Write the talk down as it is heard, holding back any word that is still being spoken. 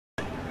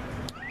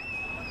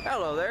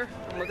Hello there.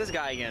 I'm with this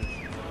guy again.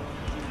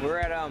 We're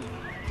at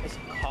this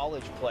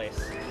college place.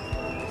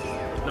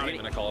 Not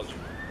even a college.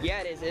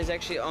 Yeah, it is. It's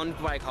actually owned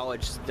by a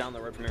college just down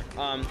the road from here.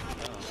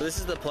 So this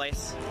is the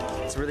place.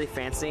 It's really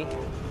fancy.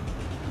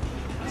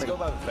 Let's go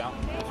by the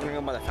fountain. We're gonna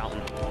go by the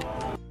fountain.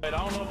 Wait, I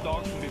don't know if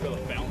dogs can be by the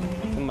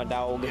fountain. My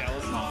dog. Yeah,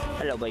 let's not.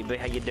 Hello, baby.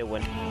 How you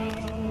doing?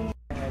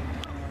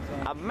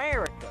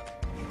 America.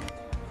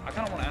 I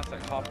kind of want to ask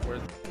that cop where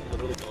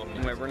literally go up.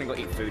 Anyway, we're gonna go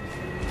eat food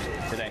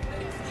today.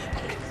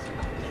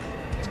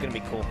 It's gonna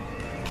be cool.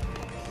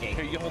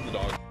 Here, you hold the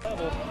dog.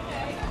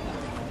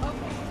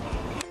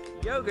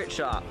 Yogurt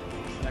shop.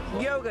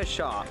 Yoga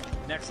shop.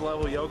 Next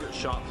level yogurt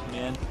shop,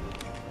 man.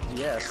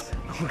 Yes.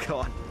 Oh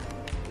god.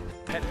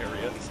 Pet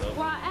area, so.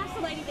 Well, I asked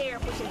the lady there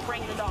if we should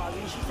bring the dog,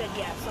 and she said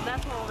yes, so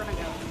that's where we're gonna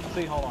go.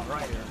 See, hold on,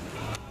 right here.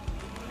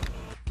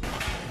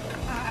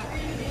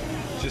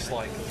 Just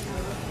like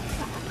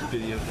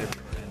videotape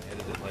and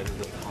edit it later.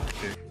 Really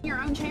complicated. Your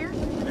own chair?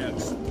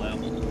 Next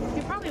level.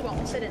 You probably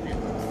won't sit in it.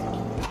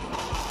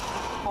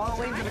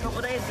 Halloween's in a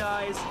couple days,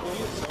 guys. I'm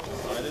so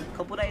excited.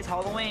 Couple days,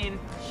 Halloween.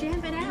 She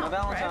hasn't been out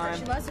Valentine. forever.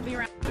 She loves to be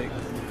around. Big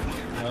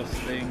house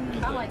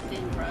thing. I like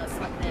thin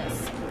crust like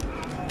this. I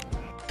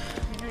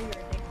know you're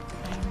addicted.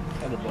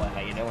 Hello, boy.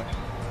 How you doing?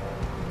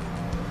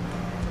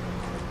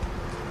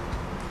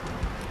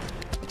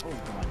 Oh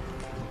god.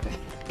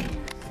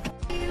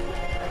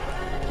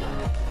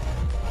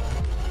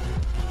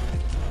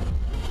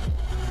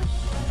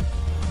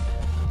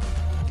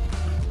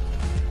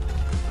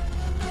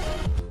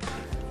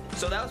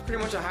 So that was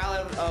pretty much a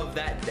highlight of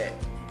that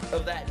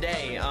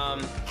day.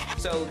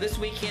 So this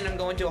weekend I'm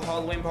going to a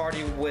Halloween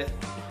party with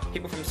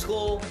people from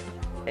school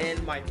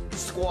and my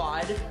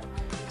squad.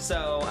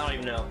 So I don't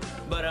even know,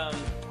 but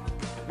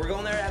we're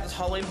going there to have this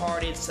Halloween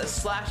party. It's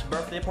a /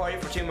 birthday party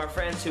for two of my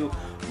friends who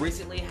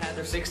recently had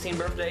their 16th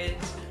birthdays.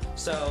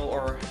 So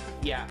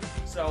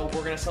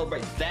we're gonna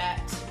celebrate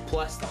that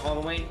plus the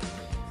Halloween.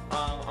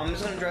 I'm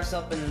just gonna dress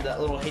up in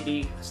that little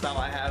hippie style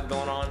I have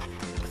going on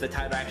with the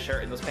tie-dye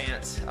shirt and those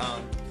pants.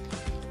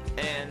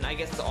 And I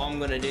guess that's all I'm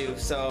gonna do.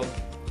 So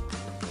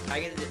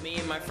I guess that me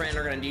and my friend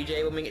are gonna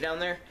DJ when we get down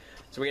there.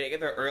 So we're gonna get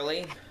there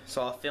early.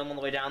 So I'll film on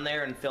the way down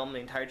there and film the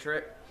entire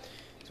trip,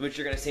 which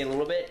you're gonna see in a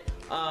little bit.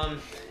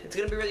 It's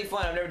gonna be really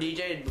fun. I've never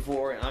DJed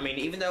before. I mean,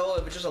 even though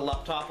if it's just a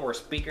laptop or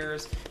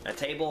speakers and a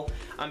table,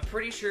 I'm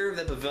pretty sure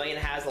the pavilion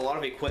has a lot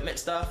of equipment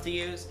stuff to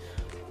use.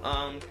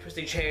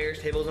 Especially chairs,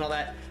 tables, and all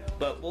that.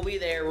 But we'll be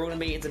there. We're gonna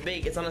be.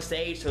 It's on a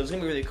stage, so it's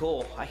gonna be really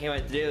cool. I can't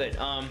wait to do it.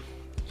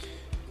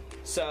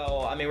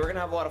 So, I mean, we're gonna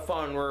have a lot of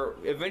fun. We're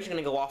eventually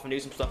gonna go off and do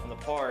some stuff in the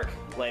park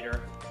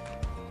later.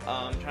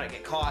 Trying to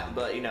get caught,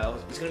 but you know,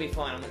 it's gonna be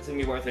fun. It's gonna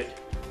be worth it.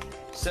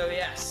 So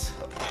yes,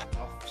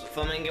 I'll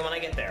film it again when I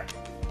get there.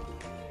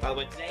 By the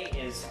way, today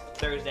is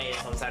Thursday.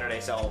 It's on Saturday,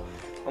 so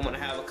I'm gonna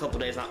have a couple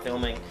days not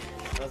filming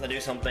unless I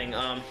do something.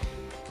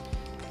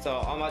 So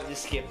I might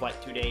just skip like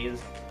 2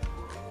 days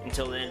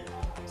until then.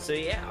 So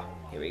yeah,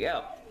 here we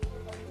go.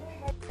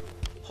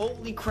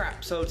 Holy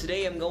crap, so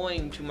today I'm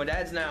going to my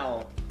dad's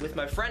now with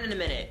my friend in a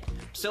minute.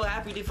 So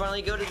happy to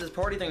finally go to this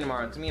party thing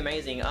tomorrow. It's gonna be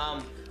amazing.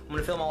 I'm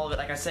gonna film all of it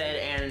like I said,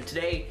 and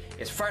today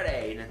is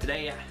Friday, and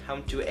today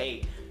I'm to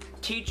a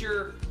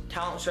teacher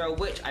talent show,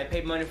 which I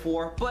paid money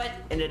for, but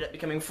ended up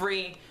becoming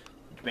free.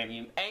 Which made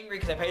me angry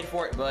because I paid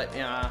for it, but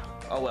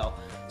oh well.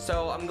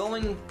 So I'm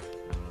going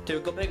to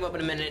go pick him up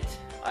in a minute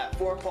at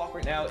 4 o'clock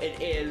right now. It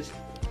is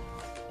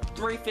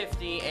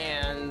 3:50,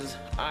 and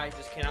I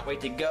just cannot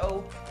wait to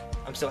go.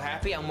 I'm so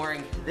happy. I'm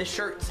wearing this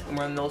shirt. I'm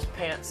wearing those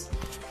pants.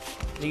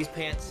 These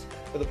pants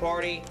for the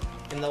party,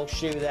 and those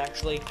shoes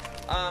actually.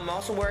 I'm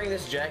also wearing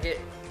this jacket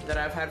that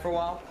I've had for a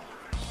while.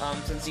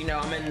 Since you know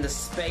I'm in the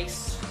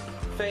space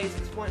phase at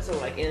this point, so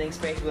like anything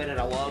space related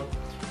I love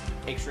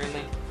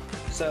extremely.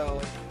 So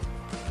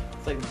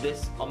it's like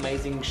this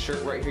amazing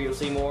shirt right here. You'll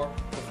see more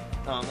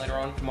later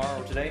on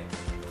tomorrow or today.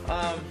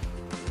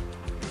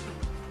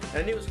 And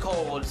I knew it was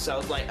cold, so I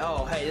was like,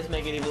 oh, hey, this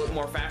make it even look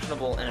more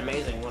fashionable and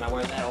amazing when I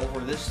wear that over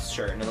this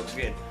shirt, and it looks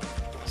good.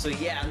 So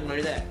yeah, I'm gonna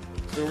do that.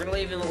 So we're gonna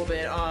leave in a little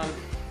bit. I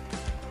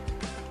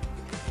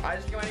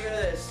just can't wait to go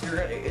to this.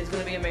 It's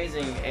gonna be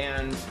amazing,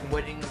 and I'm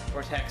waiting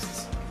for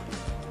texts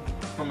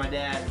from my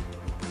dad.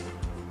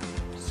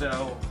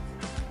 So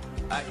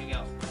I can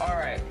go. All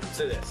right, let's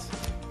do this.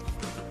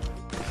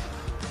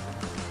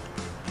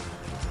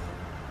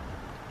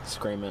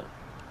 Scream it.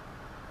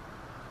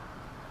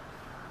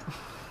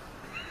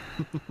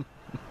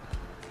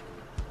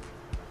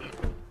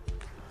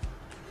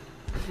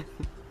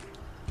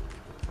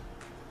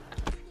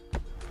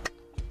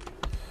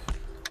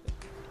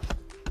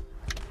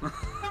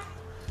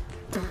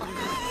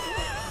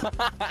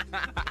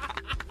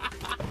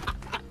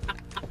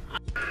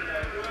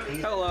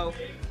 Hello.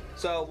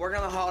 So we're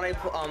gonna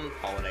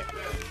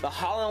the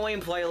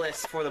Halloween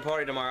playlist for the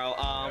party tomorrow.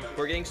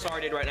 We're getting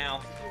started right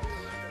now.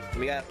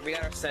 We got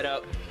our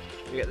setup.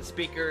 We got the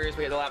speakers.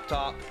 We got the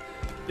laptop.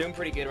 Doing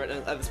pretty good right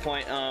at this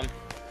point.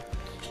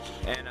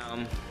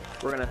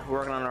 We're gonna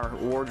work on our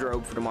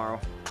wardrobe for tomorrow.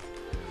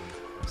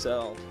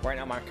 So right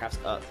now Minecraft's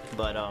up,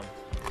 but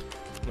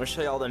I'm gonna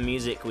show you all the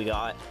music we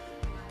got,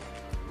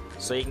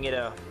 so you can get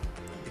a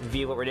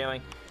view of what we're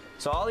doing.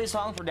 So all these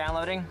songs we're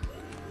downloading,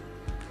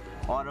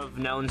 a lot of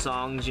known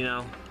songs, you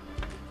know,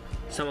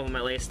 some of them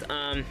at least.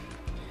 So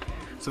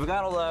we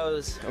got all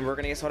those, and we're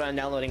gonna get started on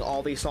downloading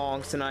all these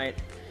songs tonight.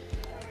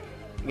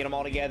 Get them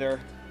all together.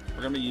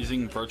 We're gonna be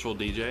using Virtual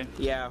DJ.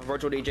 Yeah,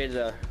 Virtual DJ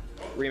to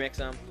remix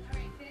them.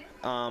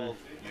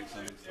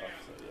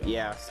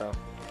 Yeah, so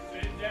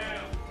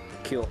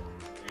cool.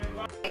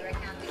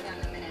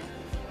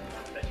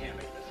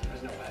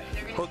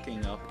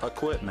 Hooking up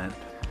equipment.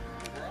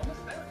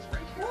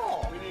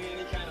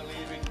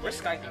 We're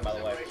Skyping, by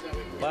the way.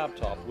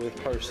 Laptop with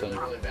person.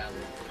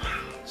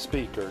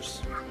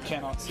 Speakers.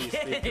 Cannot see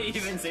speakers.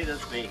 Even see the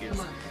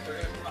speakers.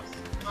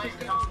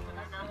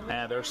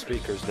 Ah, there's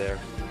speakers there.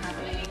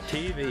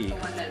 TV.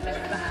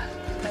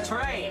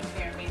 Train.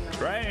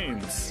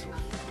 Trains.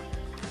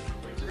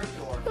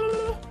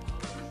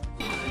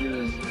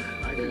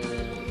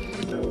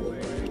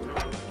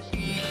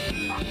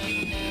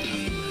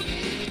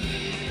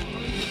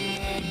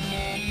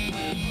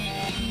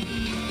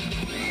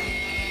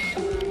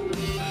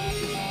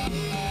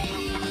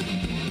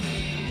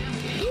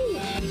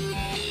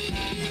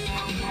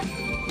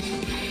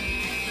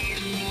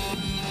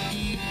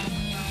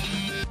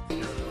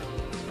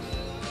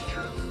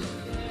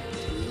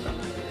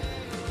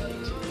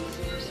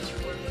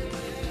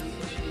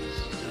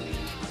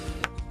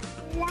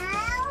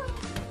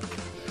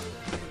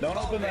 Don't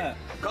open that.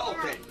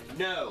 Open.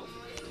 No.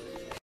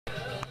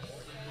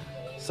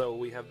 So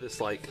we have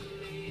this like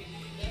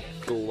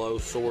glow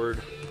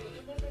sword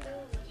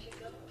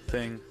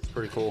thing. It's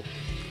pretty cool.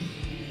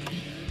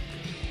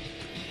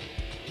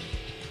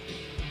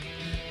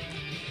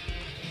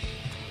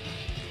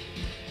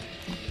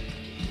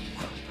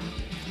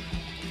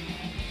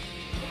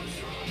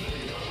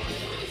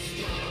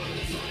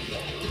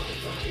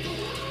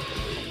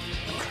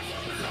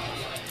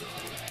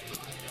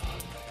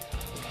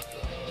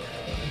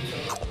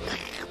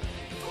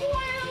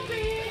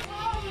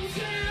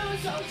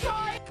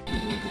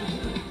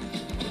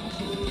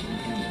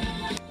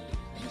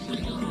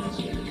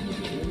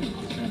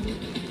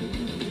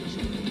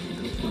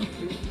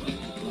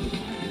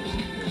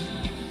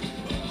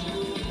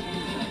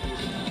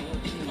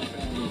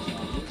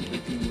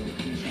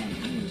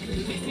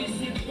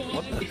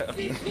 What the hell?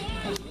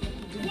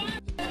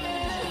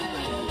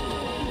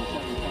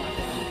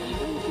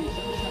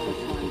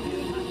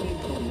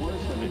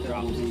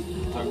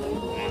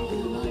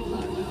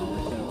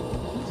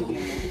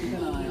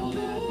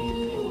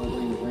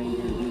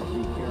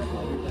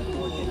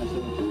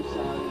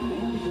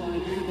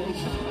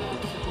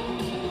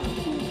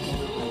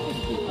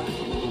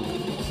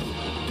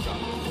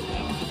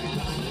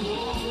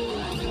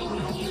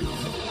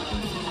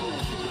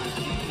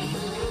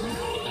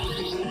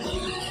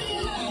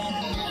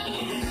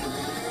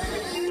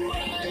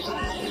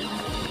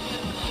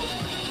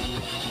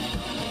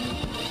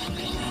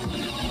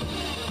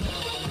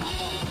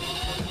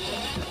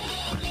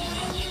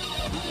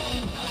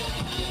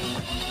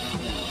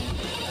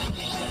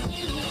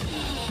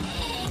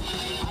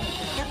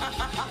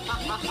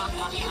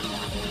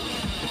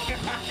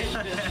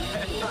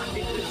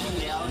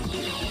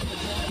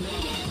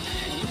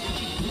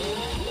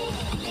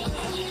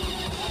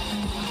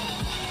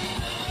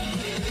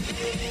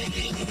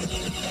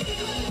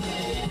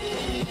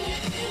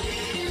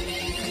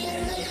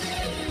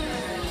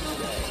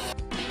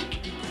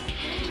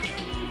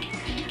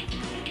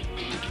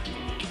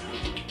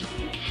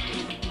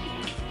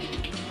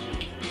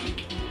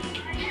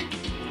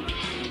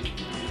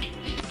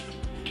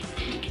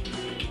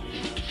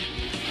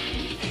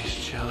 He's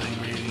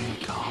chilling, reading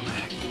a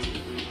comic.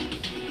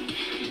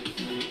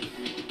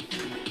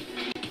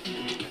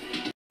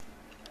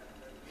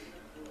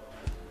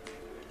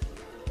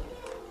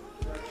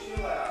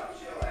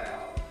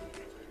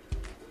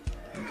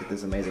 Look at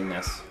this amazing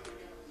mess.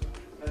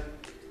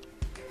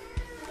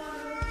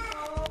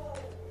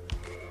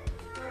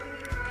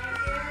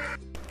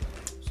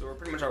 So we're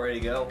pretty much all ready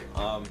to go.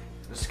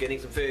 Just getting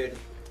some food.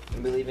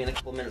 We'll be leaving in a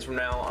couple minutes from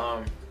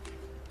now.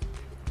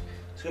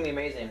 It's gonna be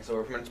amazing. So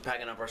we're pretty much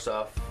packing up our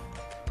stuff.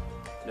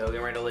 You know,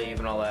 getting ready to leave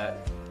and all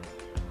that.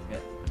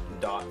 Got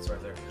dots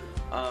right there.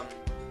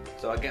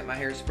 So I got my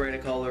hair sprayed a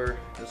color.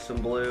 There's some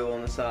blue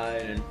on the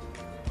side and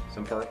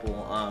some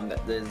purple.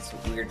 Got this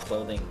weird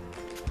clothing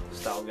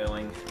style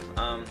going.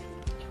 So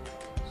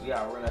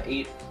yeah, we're gonna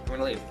eat. We're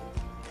gonna leave.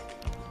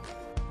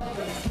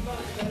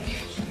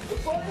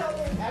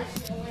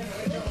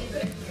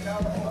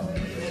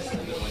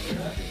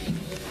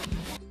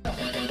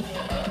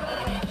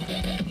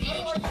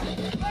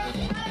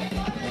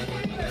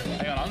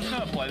 Hang on, I'm just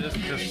gonna play this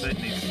because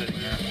Sydney's sitting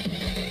there.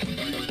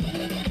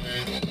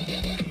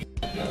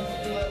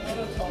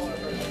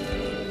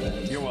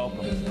 You're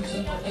welcome.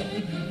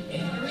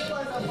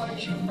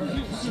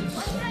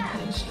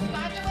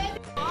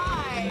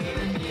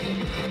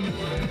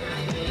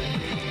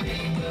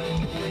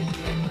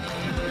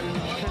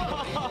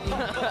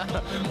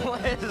 What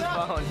is his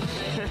phone?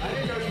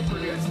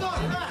 It's not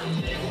that.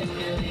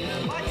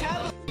 My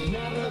tablet.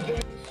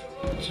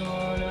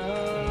 torn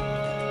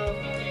up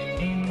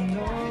in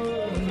all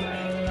of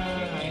my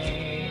life.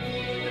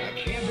 I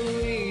can't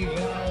believe I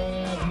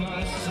let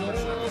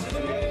myself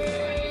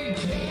break.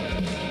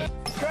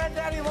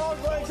 Granddaddy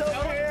Longlegs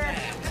over here.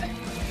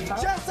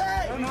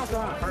 Jesse!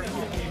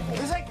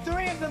 There's like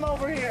 3 of them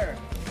over here.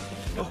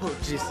 Oh,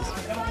 Jesus.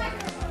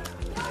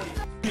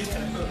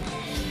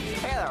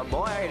 Hey there,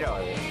 boy. How you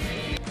doing?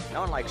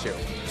 No one likes you.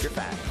 You're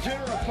fat.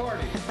 General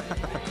party.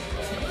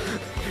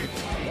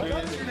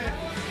 What's your name?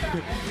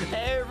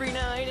 Every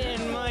night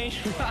in my...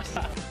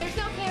 There's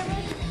no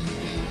cameras.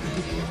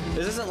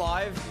 This isn't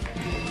live.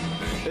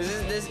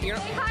 This, you're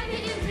not... Say hi to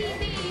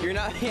MTV. You're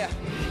not, yeah.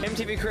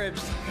 MTV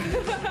Cribs.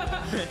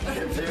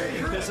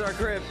 This is our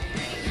crib.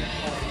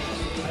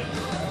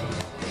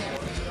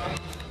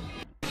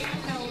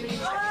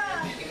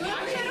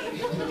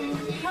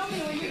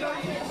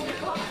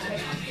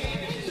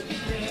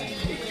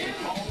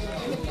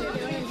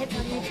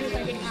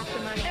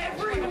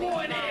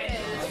 Everyone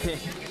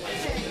is.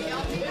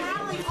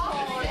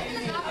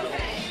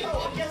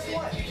 Guess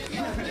what?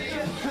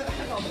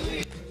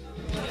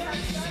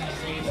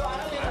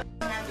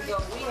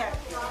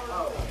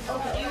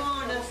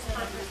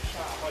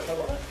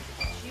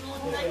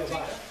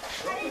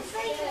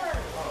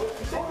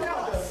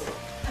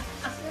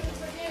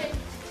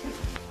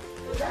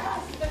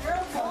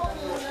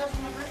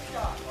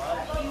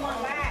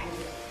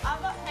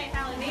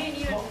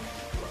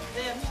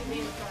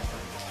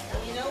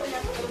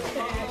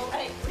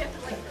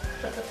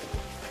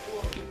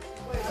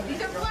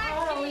 These are black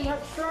keys.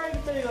 I'm trying to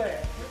be there.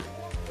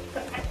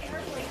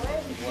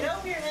 Get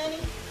over here,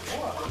 honey.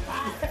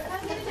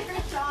 I'm getting a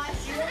good shot.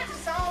 You want the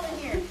salt in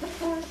here?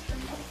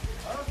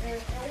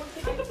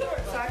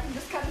 So I can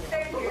just kind of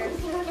stand here.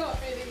 We're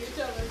not meeting each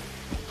other.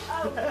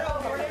 Oh,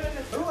 girl, we're doing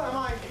this. Who am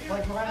I?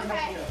 Like, why am I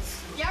Okay. this?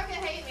 Y'all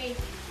gonna hate me.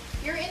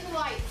 You're in the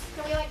lights.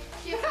 Can we like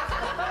shift?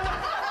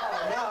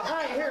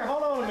 Hey, here,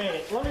 hold on a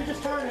minute. Let me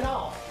just turn it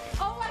off.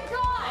 Oh my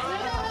god!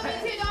 No,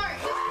 it's too dark.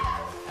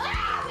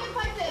 Just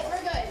like this.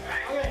 We're good.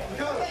 Okay,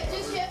 go. Good.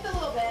 Just shift a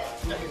little bit.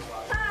 It's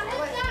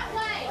that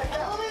way.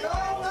 A little bit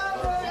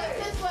more. Shift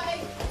this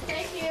way.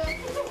 Thank you.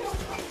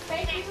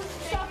 Thank you.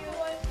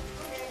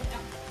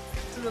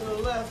 To the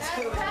left.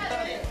 That's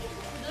better.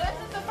 This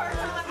is the first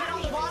time I've been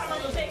on the bottom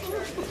of the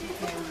picture.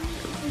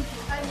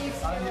 I'm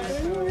used to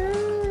it.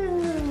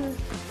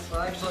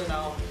 Well, actually,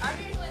 no. I'm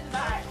usually in the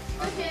back.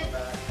 Good kid.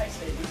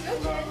 Good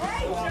kid.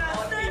 Hey,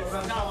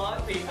 Justin. Not a lot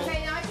of people.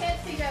 Okay, now I can't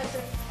see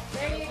Joseph.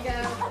 There you go.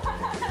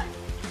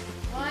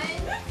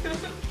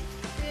 1,